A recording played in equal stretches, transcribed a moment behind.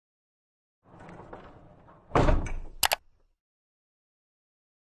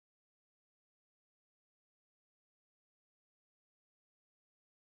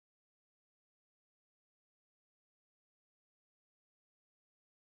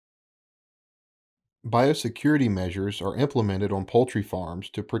Biosecurity measures are implemented on poultry farms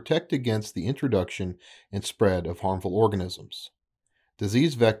to protect against the introduction and spread of harmful organisms.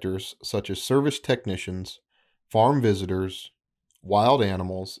 Disease vectors such as service technicians, farm visitors, wild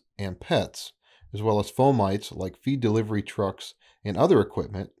animals, and pets, as well as fomites like feed delivery trucks and other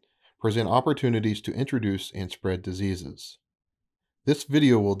equipment, present opportunities to introduce and spread diseases. This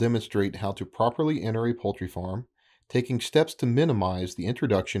video will demonstrate how to properly enter a poultry farm, taking steps to minimize the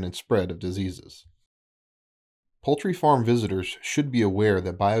introduction and spread of diseases. Poultry farm visitors should be aware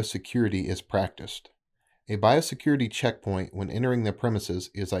that biosecurity is practiced. A biosecurity checkpoint when entering the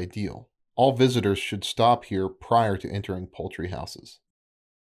premises is ideal. All visitors should stop here prior to entering poultry houses.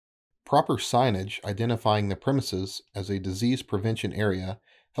 Proper signage identifying the premises as a disease prevention area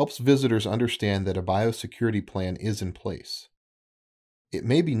helps visitors understand that a biosecurity plan is in place. It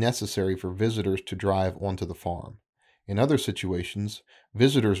may be necessary for visitors to drive onto the farm. In other situations,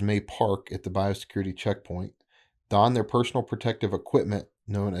 visitors may park at the biosecurity checkpoint, don their personal protective equipment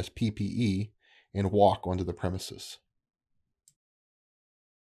known as PPE, and walk onto the premises.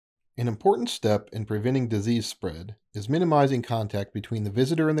 An important step in preventing disease spread is minimizing contact between the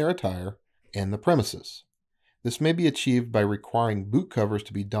visitor and their attire and the premises. This may be achieved by requiring boot covers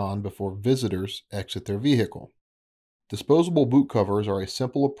to be donned before visitors exit their vehicle. Disposable boot covers are a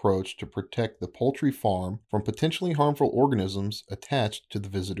simple approach to protect the poultry farm from potentially harmful organisms attached to the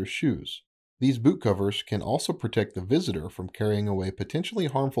visitor's shoes. These boot covers can also protect the visitor from carrying away potentially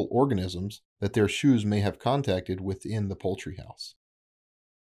harmful organisms that their shoes may have contacted within the poultry house.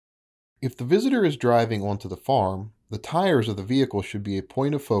 If the visitor is driving onto the farm, the tires of the vehicle should be a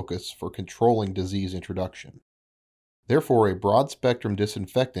point of focus for controlling disease introduction. Therefore, a broad-spectrum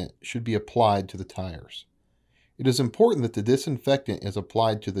disinfectant should be applied to the tires. It is important that the disinfectant is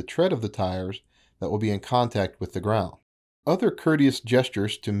applied to the tread of the tires that will be in contact with the ground. Other courteous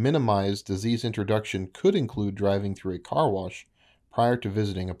gestures to minimize disease introduction could include driving through a car wash prior to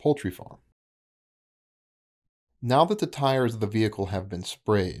visiting a poultry farm. Now that the tires of the vehicle have been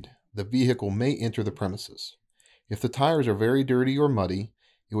sprayed, the vehicle may enter the premises. If the tires are very dirty or muddy,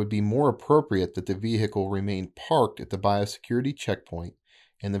 it would be more appropriate that the vehicle remain parked at the biosecurity checkpoint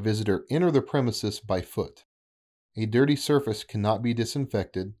and the visitor enter the premises by foot. A dirty surface cannot be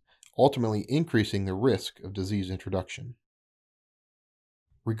disinfected, ultimately increasing the risk of disease introduction.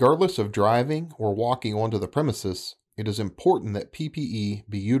 Regardless of driving or walking onto the premises, it is important that PPE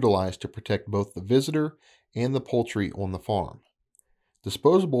be utilized to protect both the visitor and the poultry on the farm.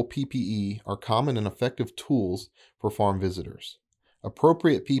 Disposable PPE are common and effective tools for farm visitors.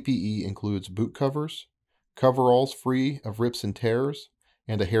 Appropriate PPE includes boot covers, coveralls free of rips and tears,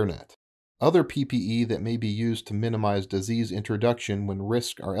 and a hairnet. Other PPE that may be used to minimize disease introduction when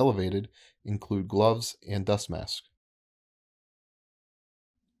risks are elevated include gloves and dust masks.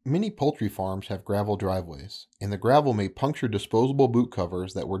 Many poultry farms have gravel driveways, and the gravel may puncture disposable boot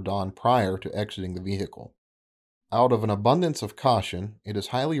covers that were donned prior to exiting the vehicle. Out of an abundance of caution, it is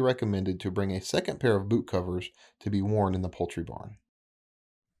highly recommended to bring a second pair of boot covers to be worn in the poultry barn.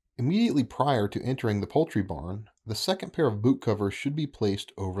 Immediately prior to entering the poultry barn, the second pair of boot covers should be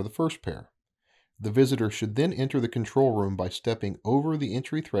placed over the first pair. The visitor should then enter the control room by stepping over the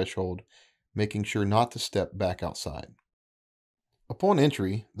entry threshold, making sure not to step back outside. Upon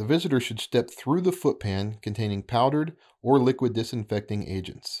entry, the visitor should step through the foot pan containing powdered or liquid disinfecting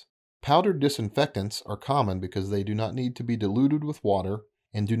agents. Powdered disinfectants are common because they do not need to be diluted with water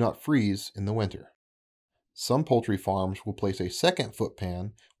and do not freeze in the winter. Some poultry farms will place a second foot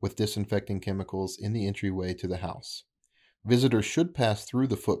pan with disinfecting chemicals in the entryway to the house. Visitors should pass through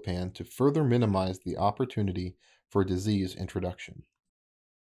the foot pan to further minimize the opportunity for disease introduction.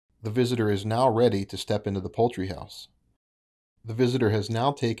 The visitor is now ready to step into the poultry house. The visitor has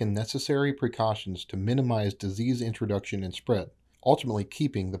now taken necessary precautions to minimize disease introduction and spread, ultimately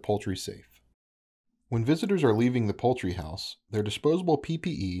keeping the poultry safe. When visitors are leaving the poultry house, their disposable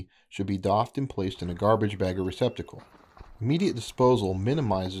PPE should be doffed and placed in a garbage bag or receptacle. Immediate disposal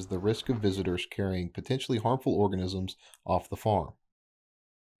minimizes the risk of visitors carrying potentially harmful organisms off the farm.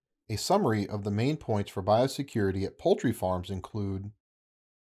 A summary of the main points for biosecurity at poultry farms include: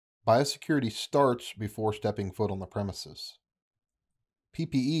 biosecurity starts before stepping foot on the premises.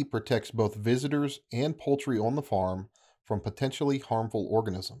 PPE protects both visitors and poultry on the farm from potentially harmful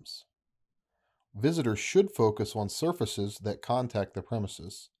organisms. Visitors should focus on surfaces that contact the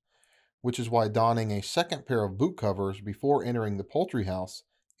premises, which is why donning a second pair of boot covers before entering the poultry house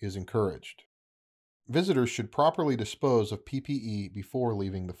is encouraged. Visitors should properly dispose of PPE before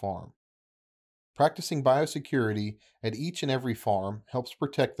leaving the farm. Practicing biosecurity at each and every farm helps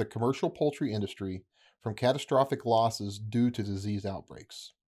protect the commercial poultry industry from catastrophic losses due to disease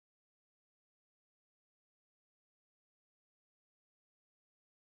outbreaks.